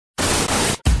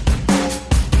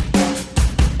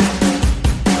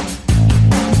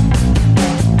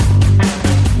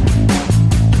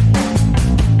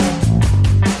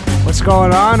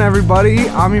going on, everybody?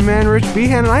 I'm your man, Rich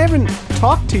Behan, and I haven't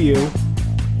talked to you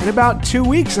in about 2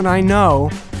 weeks, and I know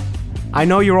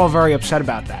you're all very upset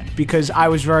about that, because I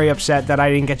was very upset that I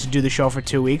didn't get to do the show for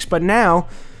 2 weeks, but now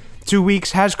 2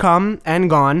 weeks has come and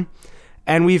gone,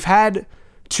 and we've had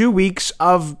 2 weeks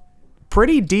of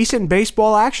pretty decent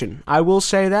baseball action, I will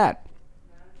say that.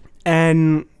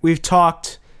 And we've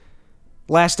talked,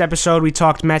 last episode we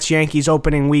talked Mets-Yankees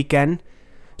opening weekend,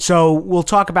 so we'll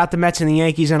talk about the Mets and the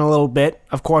Yankees in a little bit.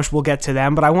 Of course, we'll get to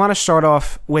them, but I want to start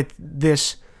off with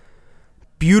this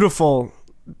beautiful,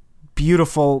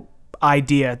 beautiful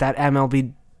idea that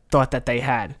MLB thought that they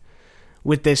had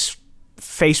with this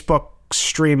Facebook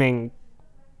streaming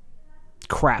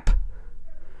crap.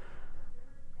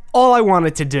 All I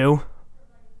wanted to do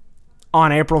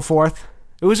on April 4th,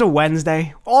 it was a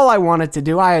Wednesday, all I wanted to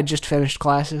do, I had just finished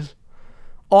classes,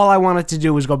 all I wanted to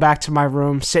do was go back to my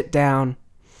room, sit down,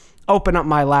 open up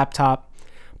my laptop,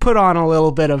 put on a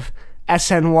little bit of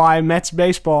SNY Mets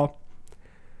baseball,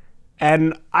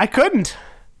 and I couldn't.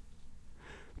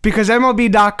 Because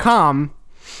MLB.com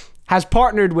has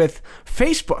partnered with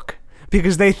Facebook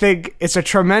because they think it's a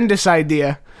tremendous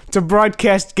idea to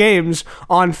broadcast games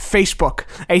on Facebook,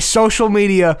 a social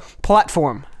media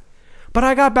platform. But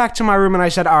I got back to my room and I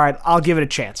said, all right, I'll give it a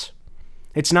chance.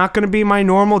 It's not going to be my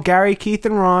normal Gary, Keith,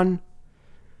 and Ron,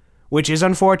 which is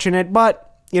unfortunate, but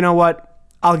you know what?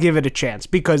 I'll give it a chance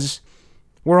because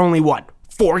we're only,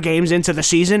 4 games into the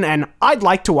season, and I'd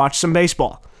like to watch some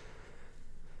baseball.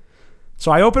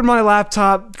 So I open my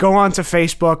laptop, go onto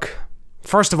Facebook.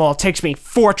 First of all, it takes me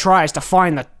 4 tries to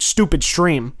find the stupid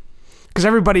stream because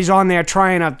everybody's on there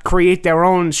trying to create their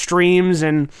own streams,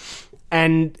 and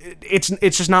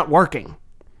it's just not working.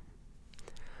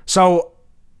 So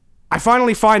I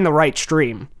finally find the right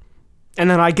stream, and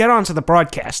then I get onto the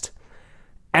broadcast,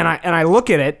 and I look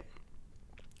at it,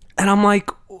 and I'm like,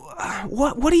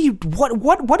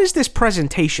 what is this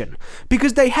presentation?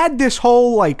 Because they had this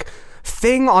whole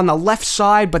thing on the left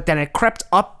side, but then it crept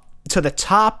up to the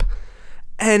top,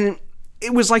 and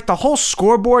it was like the whole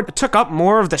scoreboard took up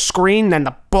more of the screen than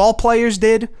the ball players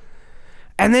did.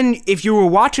 And then if you were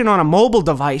watching on a mobile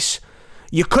device,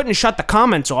 you couldn't shut the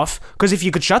comments off, because if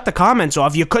you could shut the comments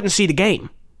off, you couldn't see the game.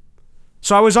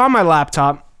 So I was on my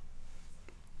laptop,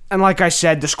 and like I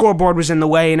said, the scoreboard was in the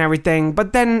way and everything,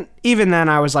 but then, even then,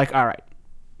 I was like, all right,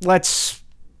 let's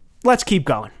keep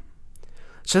going.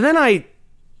 So then I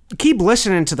keep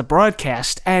listening to the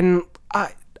broadcast, and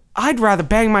I'd rather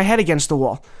bang my head against the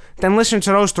wall than listen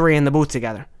to those 3 in the booth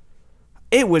together.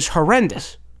 It was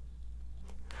horrendous.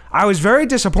 I was very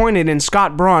disappointed in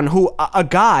Scott Braun, a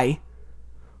guy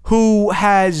who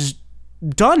has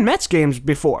done Mets games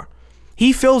before.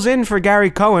 He fills in for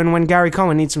Gary Cohen when Gary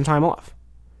Cohen needs some time off.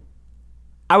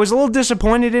 I was a little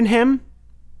disappointed in him.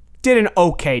 Did an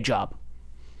okay job.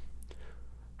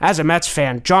 As a Mets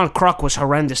fan, John Kruk was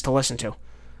horrendous to listen to.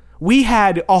 We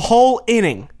had a whole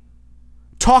inning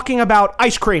talking about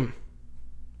ice cream.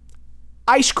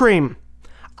 Ice cream.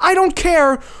 I don't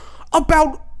care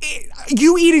about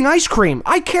you eating ice cream.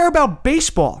 I care about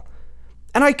baseball.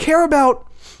 And I care about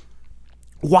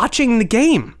watching the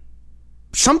game.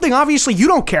 Something obviously you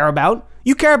don't care about.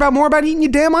 You care about more about eating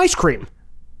your damn ice cream.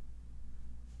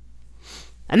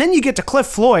 And then you get to Cliff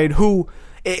Floyd, who,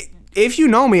 if you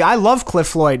know me, I love Cliff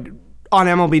Floyd on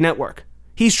MLB Network.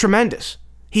 He's tremendous.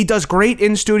 He does great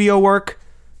in-studio work,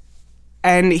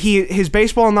 and his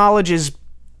baseball knowledge is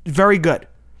very good.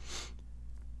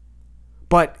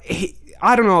 But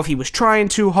I don't know if he was trying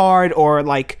too hard, or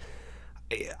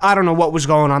I don't know what was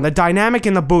going on. The dynamic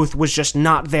in the booth was just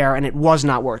not there, and it was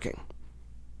not working.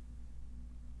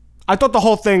 I thought the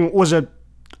whole thing was a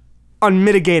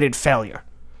unmitigated failure.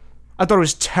 I thought it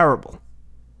was terrible.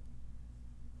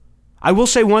 I will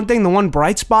say one thing, the one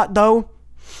bright spot, though,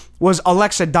 was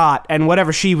Alexa Dott and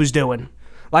whatever she was doing.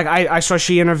 I saw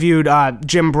she interviewed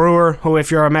Jim Brewer, who, if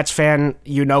you're a Mets fan,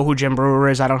 you know who Jim Brewer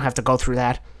is. I don't have to go through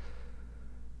that.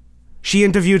 She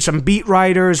interviewed some beat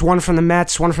writers, one from the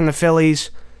Mets, one from the Phillies.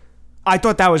 I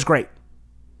thought that was great.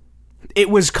 It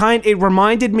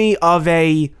reminded me of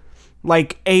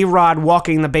A-Rod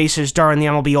walking the bases during the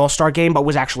MLB All-Star game, but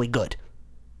was actually good.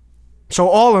 So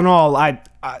all in all,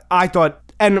 I thought,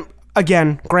 and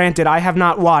again, granted, I have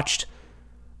not watched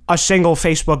a single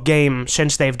Facebook game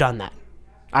since they've done that.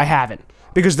 I haven't.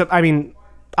 Because, I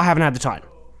haven't had the time.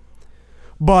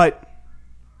 But,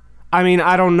 I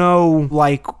don't know,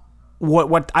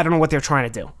 what I don't know what they're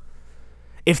trying to do.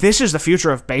 If this is the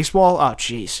future of baseball, oh,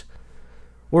 jeez.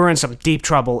 We're in some deep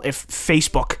trouble if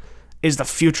Facebook is the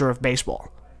future of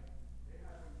baseball.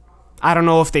 I don't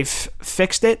know if they've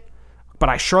fixed it, but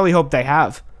I surely hope they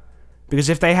have. Because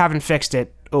if they haven't fixed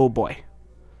it, oh boy.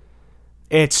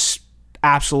 It's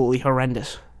absolutely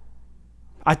horrendous.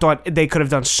 I thought they could have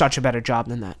done such a better job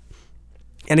than that.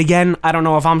 And again, I don't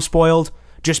know if I'm spoiled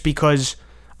just because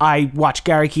I watch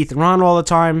Gary, Keith, and Ron all the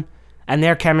time, and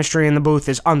their chemistry in the booth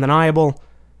is undeniable.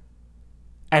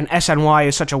 And SNY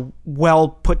is such a well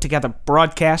put together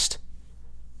broadcast,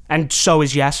 and so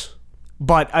is Yes.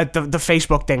 But the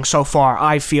Facebook thing so far,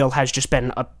 I feel, has just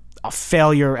been a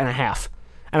failure and a half.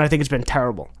 And I think it's been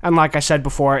terrible. And like I said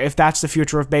before, if that's the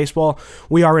future of baseball,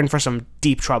 we are in for some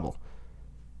deep trouble.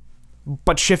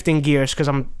 But shifting gears, because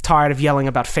I'm tired of yelling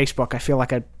about Facebook, I feel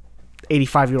like a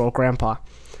 85-year-old grandpa.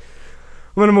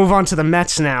 I'm going to move on to the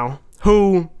Mets now,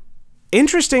 who,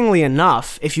 interestingly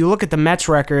enough, if you look at the Mets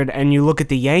record and you look at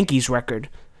the Yankees record,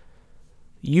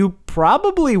 you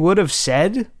probably would have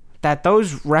said that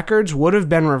those records would have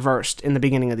been reversed in the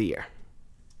beginning of the year.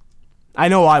 I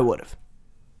know I would have.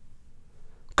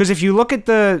 Because if you look at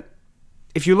the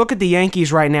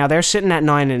Yankees right now, they're sitting at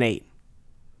 9-8,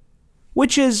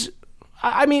 which is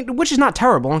not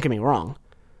terrible. Don't get me wrong.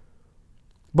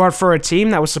 But for a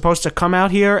team that was supposed to come out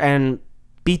here and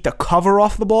beat the cover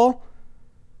off the ball,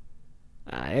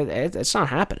 it's not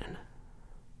happening.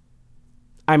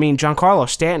 I mean, Giancarlo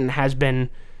Stanton has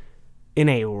been in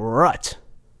a rut.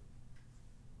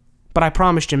 But I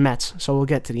promised you Mets, so we'll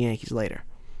get to the Yankees later.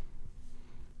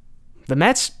 The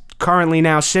Mets currently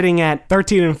now sitting at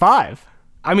 13-5.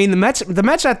 I mean, the Mets at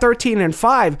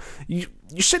 13-5. You're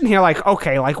sitting here like,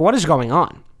 okay, like what is going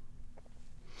on?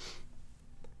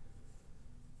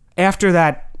 After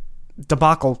that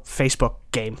debacle Facebook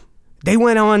game, they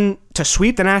went on to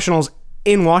sweep the Nationals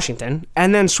in Washington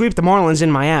and then sweep the Marlins in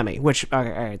Miami, which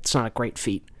it's not a great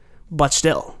feat, but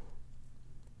still.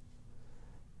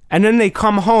 And then they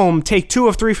come home, take 2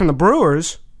 of 3 from the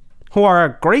Brewers, who are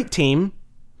a great team,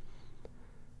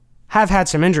 have had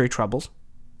some injury troubles.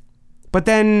 But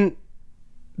then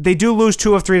they do lose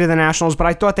 2 of 3 to the Nationals, but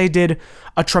I thought they did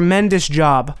a tremendous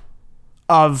job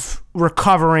of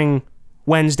recovering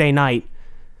Wednesday night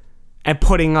and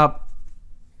putting up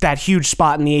that huge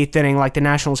spot in the 8th inning like the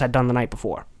Nationals had done the night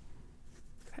before.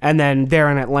 And then they're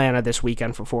in Atlanta this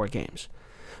weekend for 4 games.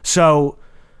 So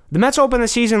the Mets open the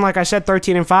season, like I said,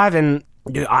 13-5, and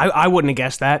I wouldn't have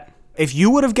guessed that. If you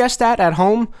would have guessed that at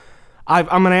home, I'm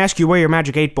going to ask you where your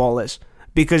magic 8 ball is,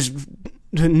 because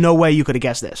no way you could have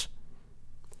guessed this.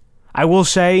 I will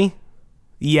say,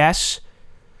 yes,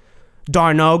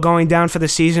 d'Arnaud going down for the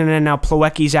season, and now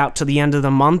Plawecki's out to the end of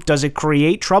the month. Does it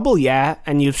create trouble? Yeah,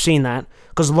 and you've seen that,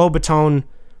 because Lobaton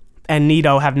and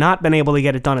Nito have not been able to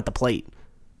get it done at the plate.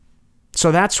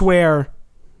 So that's where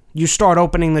you start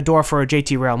opening the door for a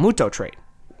JT Realmuto trade.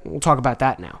 We'll talk about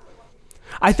that now.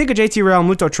 I think a JT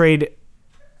Realmuto trade,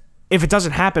 if it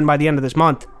doesn't happen by the end of this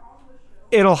month,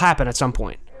 it'll happen at some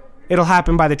point. It'll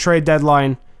happen by the trade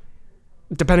deadline,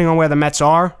 depending on where the Mets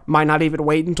are. Might not even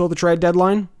wait until the trade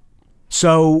deadline.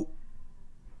 So,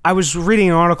 I was reading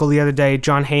an article the other day.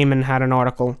 John Heyman had an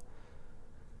article.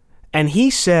 And he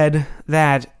said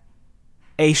that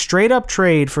a straight-up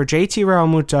trade for JT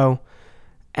Realmuto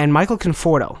and Michael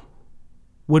Conforto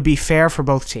would be fair for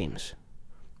both teams.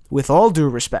 With all due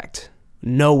respect,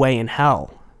 no way in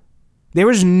hell. There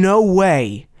is no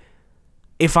way,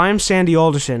 if I'm Sandy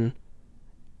Alderson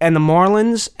and the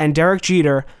Marlins and Derek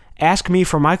Jeter ask me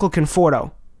for Michael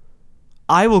Conforto,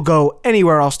 I will go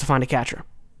anywhere else to find a catcher.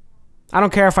 I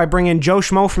don't care if I bring in Joe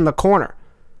Schmo from the corner.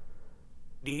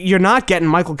 You're not getting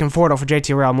Michael Conforto for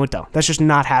JT Realmuto. That's just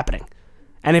not happening.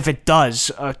 And if it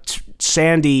does,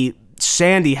 Sandy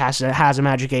has a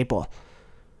magic 8 ball.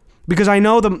 Because I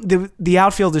know the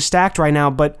outfield is stacked right now,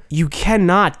 but you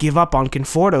cannot give up on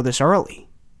Conforto this early.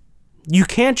 You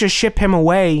can't just ship him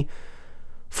away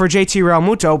for JT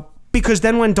Realmuto, because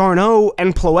then when d'Arnaud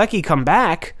and Plawecki come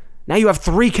back, now you have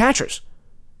 3 catchers.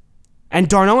 And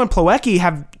d'Arnaud and Plawecki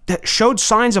have showed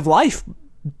signs of life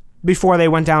before they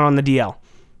went down on the DL.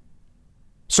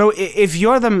 So if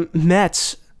you're the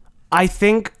Mets, I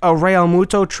think a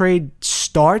Realmuto trade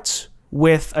starts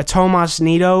with a Tomas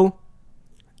Nido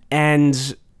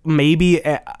and maybe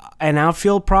an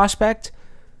outfield prospect,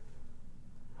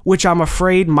 which I'm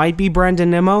afraid might be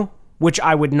Brendan Nimmo, which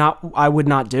I would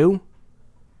not do.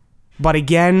 But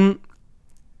again,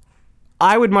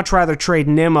 I would much rather trade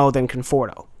Nimmo than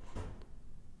Conforto.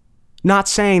 Not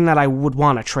saying that I would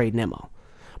want to trade Nimmo,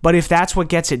 but if that's what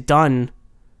gets it done,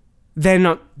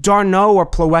 then d'Arnaud or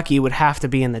Plawecki would have to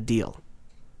be in the deal.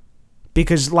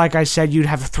 Because, like I said, you'd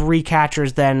have 3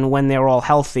 catchers then when they're all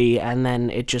healthy, and then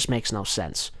it just makes no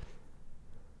sense.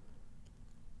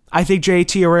 I think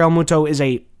JT Realmuto is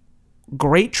a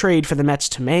great trade for the Mets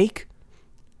to make.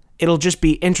 It'll just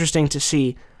be interesting to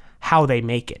see how they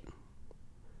make it.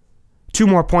 2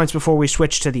 more points before we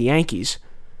switch to the Yankees.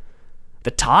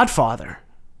 The Todd father.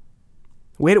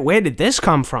 Where did this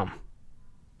come from?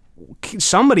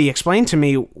 Somebody explain to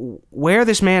me where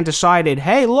this man decided,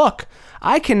 hey, look,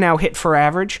 I can now hit for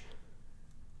average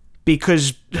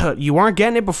because you weren't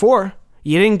getting it before.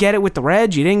 You didn't get it with the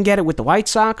Reds. You didn't get it with the White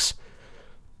Sox.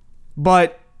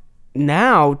 But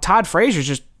now Todd Frazier's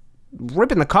just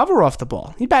ripping the cover off the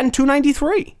ball. He's batting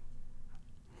 .293.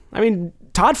 I mean,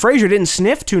 Todd Frazier didn't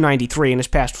sniff .293 in his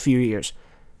past few years.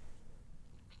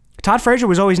 Todd Frazier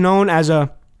was always known as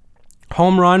a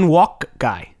home run walk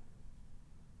guy.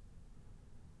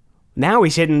 Now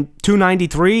he's hitting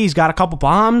 .293. He's got a couple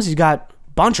bombs. He's got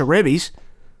a bunch of ribbies.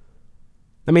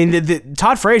 I mean,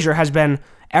 Todd Frazier has been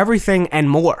everything and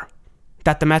more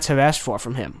that the Mets have asked for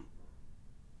from him.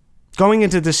 Going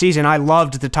into the season, I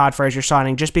loved the Todd Frazier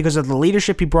signing just because of the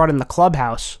leadership he brought in the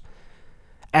clubhouse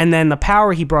and then the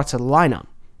power he brought to the lineup.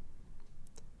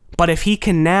 But if he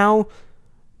can now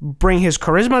bring his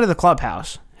charisma to the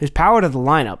clubhouse, his power to the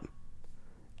lineup,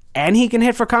 and he can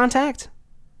hit for contact,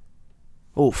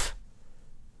 oof.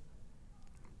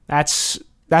 That's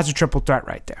a triple threat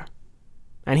right there.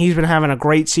 And he's been having a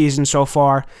great season so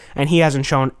far, and he hasn't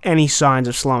shown any signs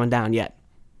of slowing down yet.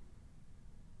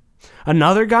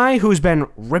 Another guy who's been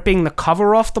ripping the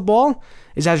cover off the ball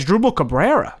is Asdrubal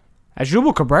Cabrera.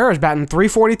 Asdrubal Cabrera is batting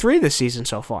 .343 this season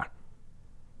so far.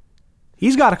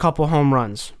 He's got a couple home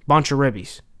runs, bunch of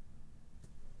ribbies.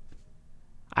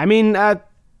 I mean,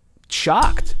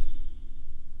 shocked.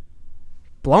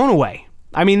 Blown away.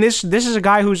 I mean, this is a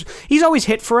guy he's always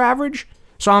hit for average,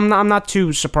 so I'm not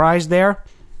too surprised there.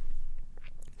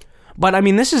 But I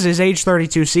mean, this is his age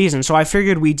 32 season, so I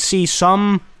figured we'd see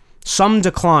some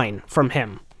decline from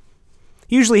him.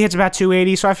 He usually hits about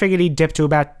 .280, so I figured he'd dip to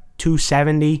about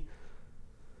 .270.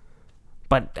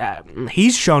 But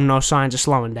he's shown no signs of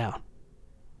slowing down.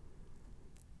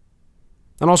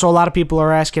 And also, a lot of people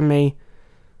are asking me,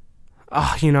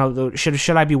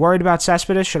 should I be worried about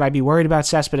Cespedes? Should I be worried about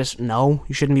Cespedes? No,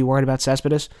 you shouldn't be worried about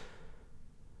Cespedes.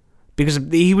 Because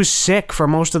he was sick for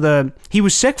he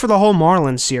was sick for the whole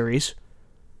Marlins series.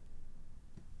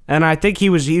 And I think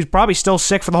he's probably still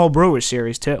sick for the whole Brewers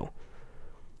series, too.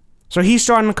 So he's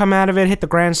starting to come out of it, hit the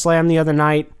grand slam the other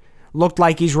night. Looked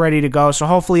like he's ready to go, so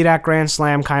hopefully that grand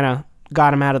slam kind of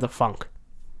got him out of the funk.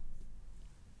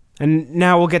 And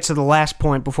now we'll get to the last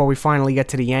point before we finally get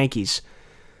to the Yankees.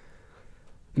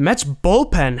 The Mets'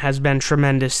 bullpen has been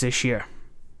tremendous this year.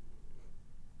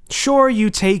 Sure, you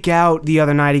take out the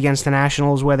other night against the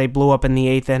Nationals where they blew up in the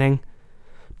 8th inning.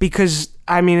 Because,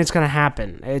 I mean, it's going to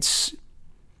happen. The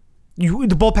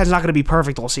bullpen's not going to be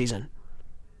perfect all season.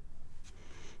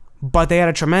 But they had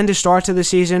a tremendous start to the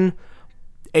season.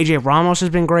 AJ Ramos has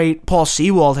been great. Paul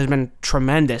Sewald has been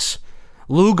tremendous.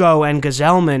 Lugo and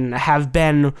Gazelman have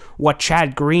been what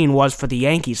Chad Green was for the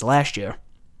Yankees last year.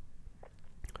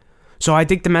 So I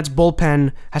think the Mets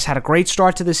bullpen has had a great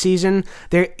start to the season.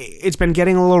 It's been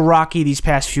getting a little rocky these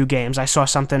past few games. I saw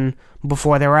something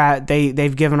before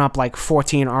they've given up like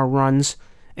 14 earned runs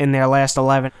in their last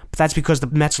 11. But that's because the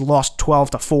Mets lost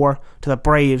 12-4 to the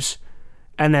Braves,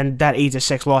 and then that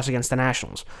 8-6 loss against the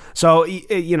Nationals. So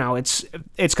it's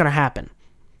going to happen.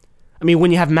 I mean,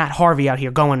 when you have Matt Harvey out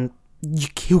here going,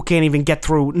 who can't even get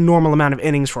through normal amount of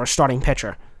innings for a starting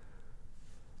pitcher.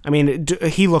 I mean,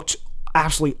 he looked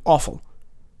absolutely awful.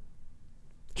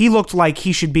 He looked like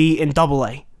he should be in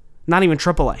AA, not even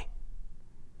AAA. I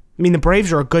mean, the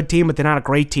Braves are a good team, but they're not a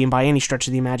great team by any stretch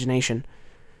of the imagination.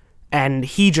 And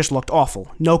he just looked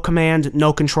awful. No command,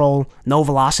 no control, no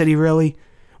velocity, really.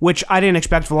 Which I didn't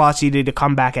expect velocity to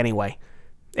come back anyway,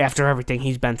 after everything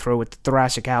he's been through with the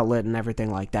thoracic outlet and everything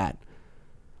like that.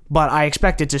 But I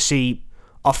expected to see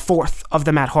a fourth of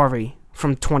the Matt Harvey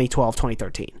from 2012,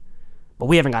 2013. But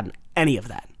we haven't gotten any of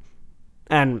that.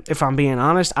 And if I'm being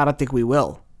honest, I don't think we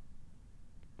will.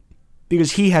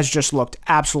 Because he has just looked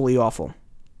absolutely awful.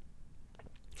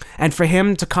 And for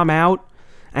him to come out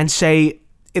and say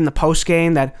in the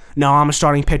postgame that, no, I'm a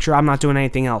starting pitcher, I'm not doing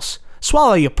anything else.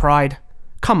 Swallow your pride.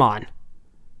 Come on.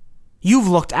 You've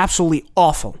looked absolutely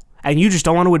awful, and you just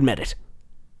don't want to admit it.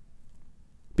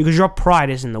 Because your pride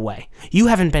is in the way. You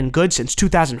haven't been good since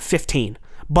 2015.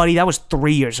 Buddy, that was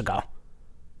 3 years ago.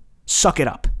 Suck it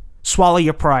up. Swallow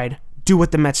your pride. Do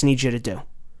what the Mets need you to do.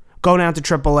 Go down to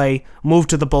AAA, move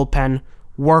to the bullpen,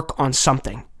 work on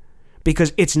something.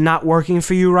 Because it's not working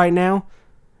for you right now.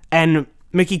 And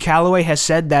Mickey Callaway has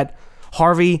said that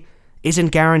Harvey isn't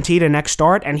guaranteed a next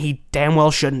start, and he damn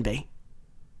well shouldn't be.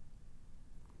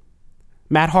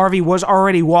 Matt Harvey was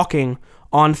already walking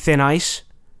on thin ice,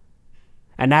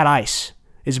 and that ice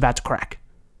is about to crack.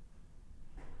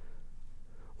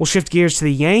 We'll shift gears to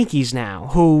the Yankees now,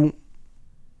 who,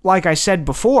 like I said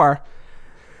before,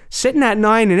 sitting at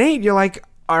 9-8, you're like,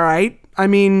 all right. I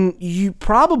mean, you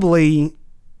probably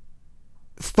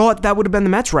thought that would have been the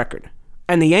Mets record,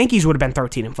 and the Yankees would have been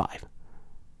 13-5.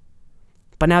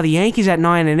 But now the Yankees at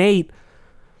 9-8,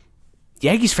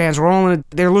 Yankees fans are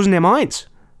they're losing their minds.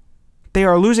 They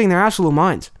are losing their absolute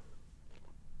minds.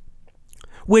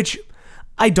 Which,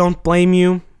 I don't blame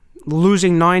you.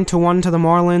 Losing 9-1 to the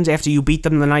Marlins after you beat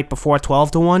them the night before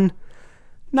 12-1,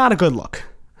 not a good look.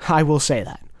 I will say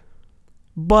that.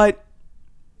 But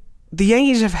the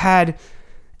Yankees have had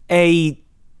I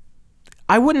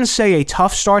wouldn't say a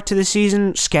tough start to the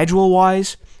season,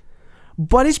 schedule-wise,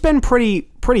 but it's been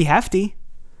pretty hefty.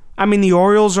 I mean, the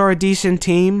Orioles are a decent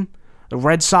team. The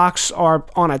Red Sox are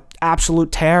on an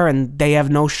absolute tear, and they have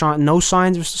no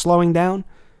signs of slowing down.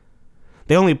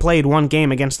 They only played one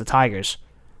game against the Tigers.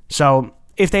 So,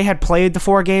 if they had played the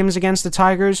 4 games against the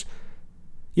Tigers,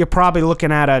 you're probably looking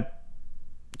at a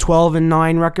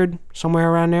 12-9 record,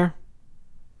 somewhere around there.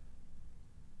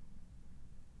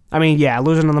 I mean, yeah,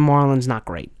 losing to the Marlins, not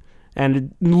great.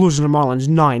 And losing to the Marlins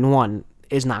 9-1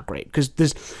 is not great, because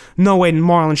there's no way the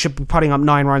Marlins should be putting up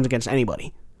 9 runs against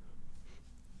anybody.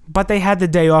 But they had the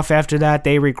day off after that.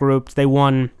 They regrouped. They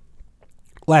won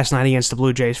last night against the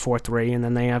Blue Jays 4-3, and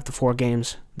then they have the 4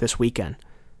 games this weekend.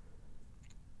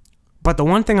 But the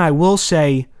one thing I will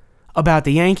say about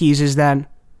the Yankees is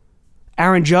that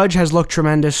Aaron Judge has looked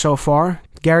tremendous so far.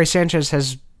 Gary Sanchez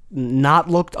has not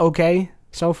looked okay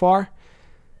so far.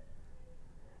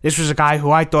 This was a guy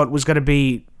who I thought was going to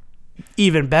be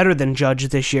even better than Judge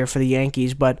this year for the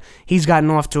Yankees, but he's gotten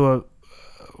off to a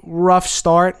rough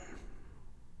start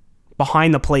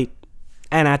behind the plate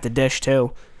and at the dish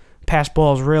too. Pass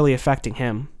balls really affecting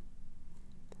him.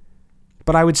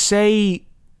 But I would say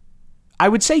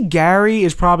Gary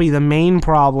is probably the main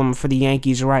problem for the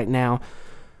Yankees right now,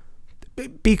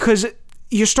 because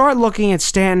you start looking at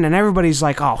Stanton and everybody's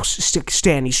like, oh,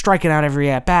 Stanton, he's striking out every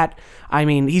at-bat. I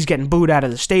mean, he's getting booed out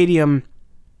of the stadium.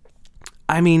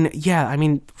 I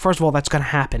mean, first of all, that's going to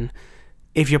happen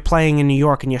if you're playing in New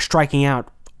York and you're striking out.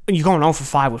 You're going 0 for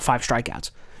 5 with 5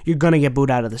 strikeouts. You're going to get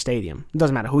booed out of the stadium. It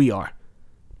doesn't matter who you are.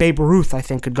 Babe Ruth, I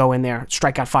think, could go in there,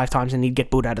 strike out 5 times, and he'd get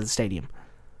booed out of the stadium.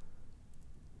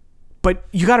 But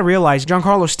you got to realize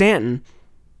Giancarlo Stanton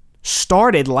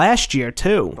started last year,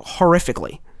 too,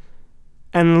 horrifically.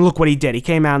 And look what he did. He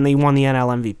came out and he won the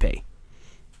NL MVP.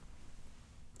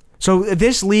 So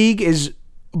this league is,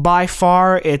 by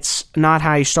far, it's not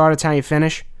how you start, it's how you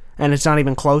finish. And it's not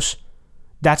even close.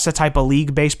 That's the type of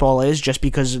league baseball is, just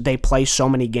because they play so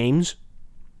many games.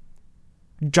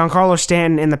 Giancarlo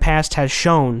Stanton in the past has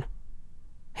shown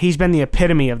he's been the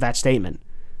epitome of that statement.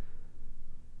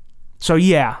 So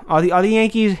yeah, are the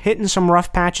Yankees hitting some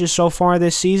rough patches so far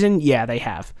this season? Yeah, they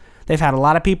have. They've had a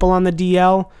lot of people on the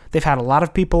DL. They've had a lot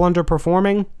of people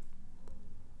underperforming.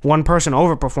 One person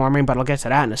overperforming, but I'll get to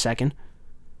that in a second.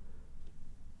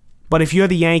 But if you're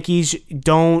the Yankees,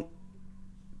 do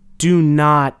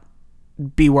not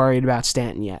be worried about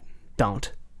Stanton yet.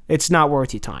 Don't. It's not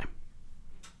worth your time.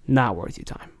 Not worth your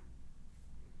time.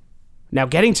 Now,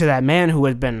 getting to that man who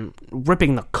has been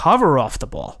ripping the cover off the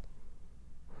ball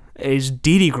is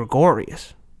Didi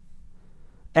Gregorius.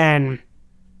 And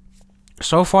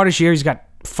so far this year, he's got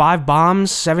 5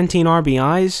 bombs, 17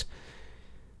 RBIs.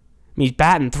 He's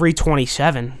batting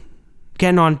 .327,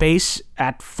 getting on base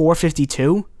at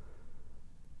 .452.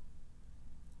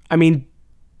 I mean,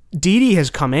 Didi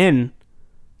has come in,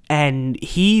 and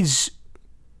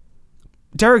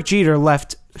Derek Jeter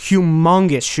left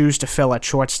humongous shoes to fill at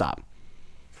shortstop.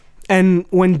 And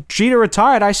when Jeter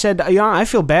retired, I said, I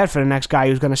feel bad for the next guy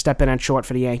who's going to step in at short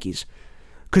for the Yankees.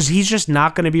 Because he's just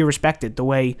not going to be respected the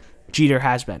way Jeter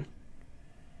has been.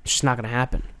 It's just not going to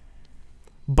happen.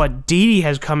 But Didi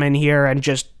has come in here and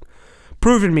just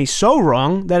proven me so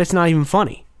wrong that it's not even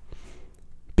funny.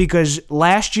 Because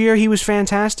last year he was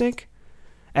fantastic,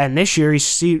 and this year he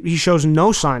shows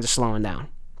no signs of slowing down.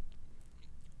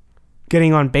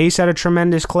 Getting on base at a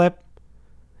tremendous clip.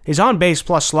 His on-base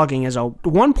plus slugging is a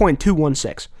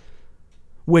 1.216,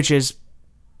 which is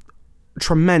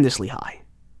tremendously high.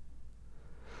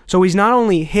 So he's not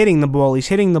only hitting the ball, he's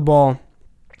hitting the ball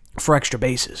for extra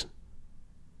bases.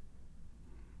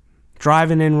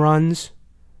 Driving in runs.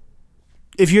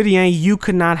 If you're the Yankees, you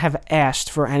could not have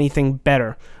asked for anything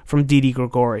better from Didi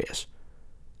Gregorius.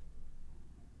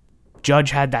 Judge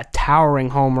had that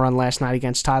towering home run last night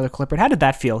against Tyler Clippard. How did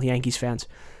that feel, Yankees fans?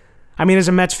 I mean, as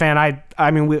a Mets fan,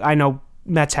 I know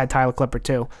Mets had Tyler Clippard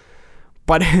too.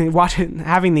 But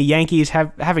having the Yankees,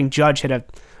 having Judge hit a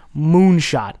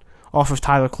moonshot off of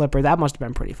Tyler Clippard, that must have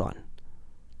been pretty fun.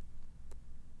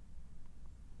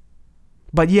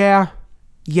 But yeah,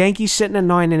 Yankees sitting at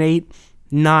 9-8,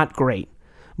 not great.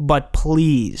 But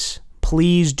please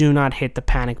do not hit the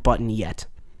panic button yet.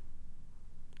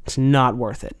 It's not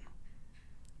worth it.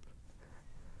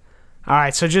 All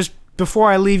right, so just before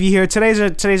I leave you here, today's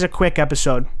a quick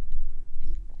episode.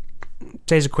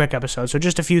 So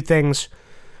just a few things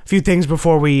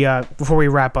before we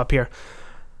wrap up here.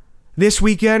 This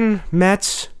weekend,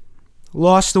 Mets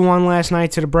lost the one last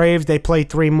night to the Braves. They played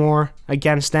 3 more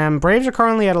against them. Braves are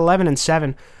currently at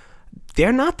 11-7.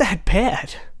 They're not that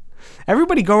bad.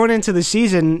 Everybody going into the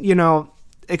season,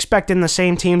 expecting the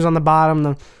same teams on the bottom,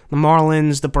 the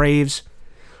Marlins, the Braves.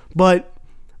 But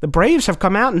the Braves have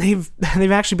come out and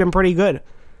they've actually been pretty good.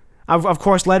 Of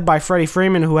course, led by Freddie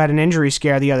Freeman, who had an injury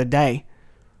scare the other day.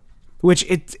 Which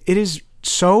it is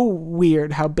so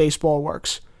weird how baseball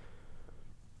works.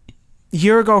 A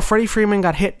year ago, Freddie Freeman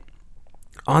got hit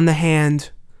on the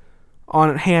hand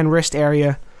wrist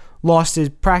area, lost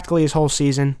practically his whole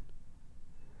season.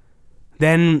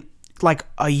 Then, like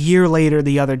a year later,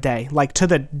 the other day, like to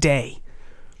the day,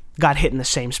 got hit in the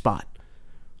same spot.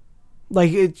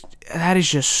 That is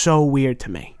just so weird to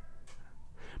me.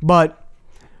 But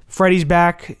Freddie's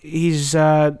back. He's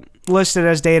listed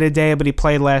as day-to-day, but he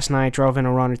played last night, drove in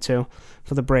a run or two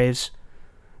for the Braves.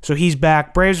 So he's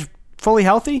back. Braves fully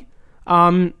healthy.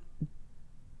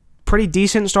 Pretty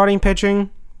decent starting pitching.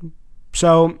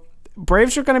 So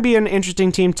Braves are going to be an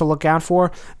interesting team to look out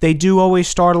for. They do always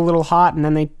start a little hot, and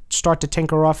then they start to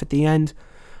tinker off at the end.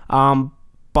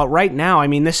 But right now, I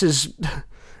mean, this is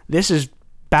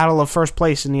battle of first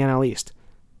place in the NL East,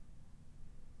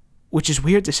 which is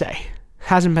weird to say.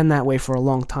 Hasn't been that way for a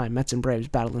long time. Mets and Braves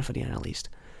battling for the NL East.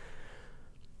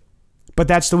 But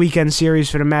that's the weekend series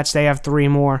for the Mets. They have 3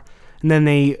 more. And then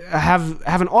they have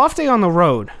an off day on the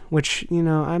road, which,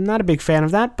 I'm not a big fan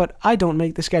of that, but I don't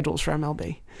make the schedules for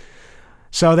MLB.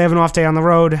 So they have an off day on the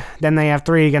road. Then they have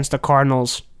 3 against the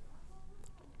Cardinals.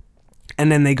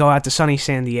 And then they go out to sunny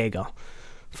San Diego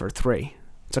for 3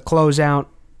 to close out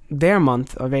their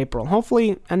month of April,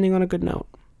 hopefully ending on a good note.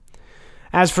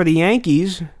 As for the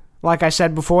Yankees, like I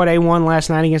said before, they won last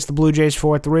night against the Blue Jays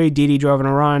 4-3. Didi drove in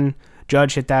a run.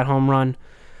 Judge hit that home run.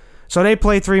 So they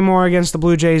play 3 more against the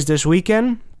Blue Jays this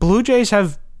weekend. Blue Jays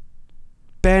have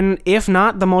been, if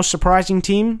not the most surprising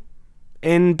team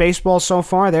in baseball so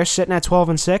far. They're sitting at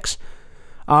 12-6.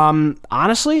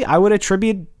 Honestly, I would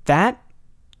attribute that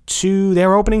to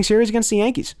their opening series against the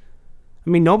Yankees. I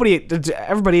mean,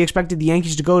 everybody expected the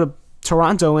Yankees to go to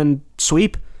Toronto and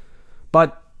sweep,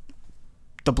 but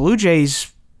the Blue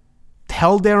Jays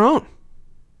held their own.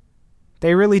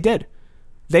 They really did.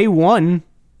 They won.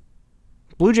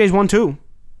 Blue Jays won 2.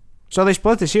 So they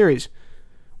split the series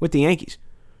with the Yankees.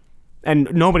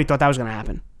 And nobody thought that was going to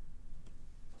happen.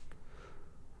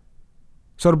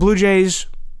 So the Blue Jays,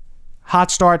 hot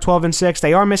start, 12-6.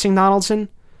 They are missing Donaldson.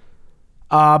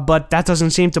 But that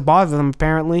doesn't seem to bother them,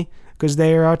 apparently, because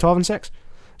they are 12-6.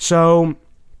 So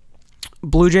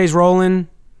Blue Jays rolling.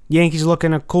 Yankees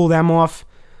looking to cool them off.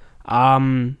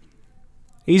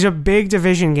 These are big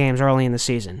division games early in the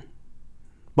season,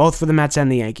 both for the Mets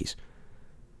and the Yankees.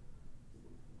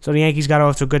 So the Yankees got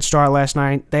off to a good start last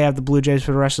night. They have the Blue Jays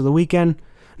for the rest of the weekend.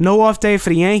 No off day for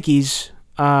the Yankees.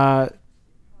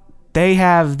 They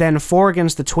have then 4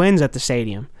 against the Twins at the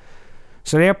stadium.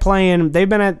 So they've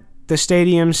been at the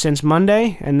stadium since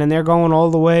Monday, and then they're going all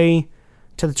the way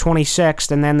to the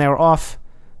 26th, and then they're off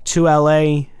to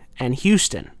LA and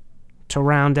Houston to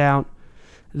round out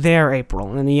their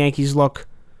April. And the Yankees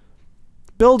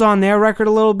build on their record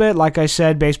a little bit. Like I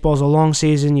said, baseball's a long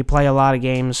season. You play a lot of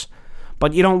games,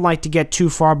 but you don't like to get too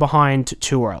far behind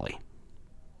too early.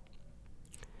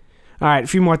 All right, a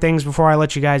few more things before I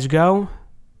let you guys go.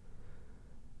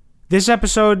 This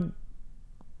episode,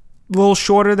 a little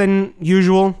shorter than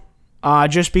usual,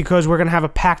 just because we're going to have a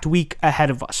packed week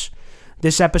ahead of us.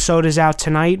 This episode is out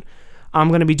tonight. I'm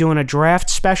going to be doing a draft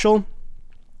special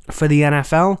for the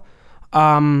NFL.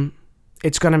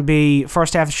 It's going to be,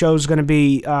 first half of the show is going to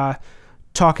be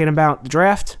talking about the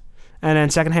draft, and then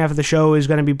second half of the show is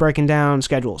going to be breaking down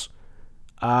schedules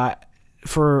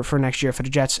for next year for the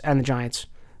Jets and the Giants,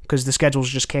 because the schedules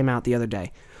just came out the other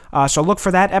day. So look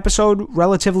for that episode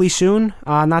relatively soon.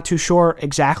 Not too sure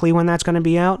exactly when that's going to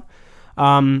be out.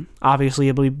 Obviously,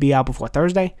 it'll be out before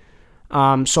Thursday.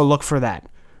 So look for that.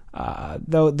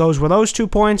 Those were those 2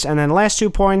 points. And then last 2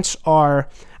 points are,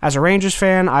 as a Rangers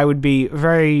fan, I would be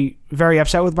very, very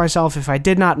upset with myself if I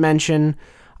did not mention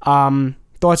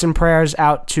thoughts and prayers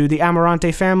out to the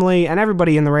Amarante family and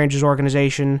everybody in the Rangers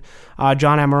organization.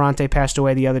 John Amarante passed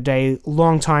away the other day.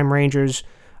 Longtime Rangers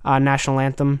national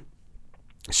anthem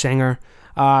singer.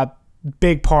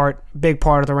 big part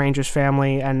of the Rangers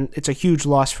family, and it's a huge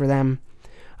loss for them.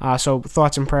 So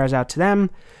thoughts and prayers out to them.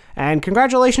 And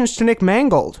congratulations to Nick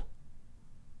Mangold.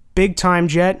 Big-time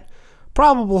Jet.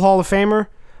 Probable Hall of Famer.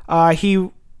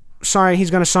 He's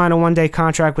going to sign a one-day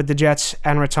contract with the Jets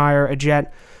and retire a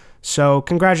Jet. So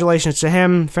congratulations to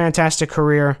him. Fantastic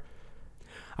career.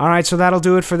 All right, so that'll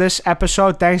do it for this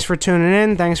episode. Thanks for tuning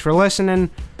in. Thanks for listening.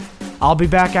 I'll be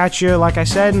back at you, like I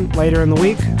said, later in the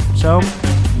week. So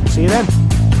see you then.